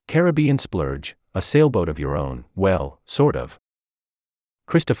Caribbean Splurge, a sailboat of your own, well, sort of.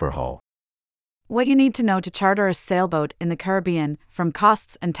 Christopher Hall. What you need to know to charter a sailboat in the Caribbean, from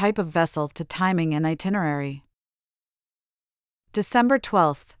costs and type of vessel to timing and itinerary. December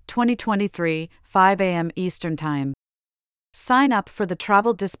 12, 2023, 5 a.m. Eastern Time. Sign up for the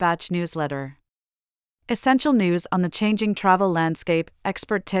Travel Dispatch newsletter. Essential news on the changing travel landscape,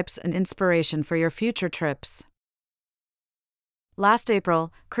 expert tips and inspiration for your future trips. Last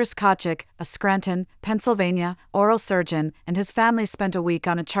April, Chris Kochik, a Scranton, Pennsylvania, oral surgeon, and his family spent a week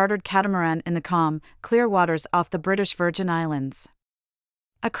on a chartered catamaran in the calm, clear waters off the British Virgin Islands.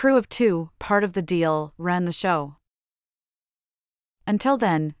 A crew of 2, part of the deal, ran the show. Until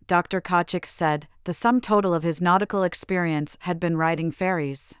then, Dr. Kochik said, the sum total of his nautical experience had been riding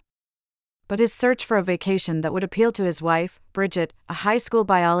ferries. But his search for a vacation that would appeal to his wife, Bridget, a high school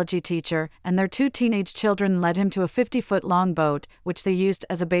biology teacher, and their 2 teenage children led him to a 50-foot-long boat, which they used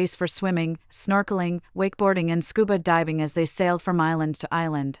as a base for swimming, snorkeling, wakeboarding and scuba diving as they sailed from island to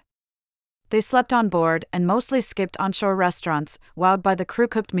island. They slept on board and mostly skipped onshore restaurants, wowed by the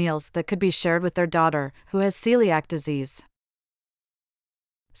crew-cooked meals that could be shared with their daughter, who has celiac disease.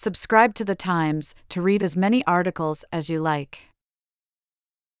 Subscribe to The Times to read as many articles as you like.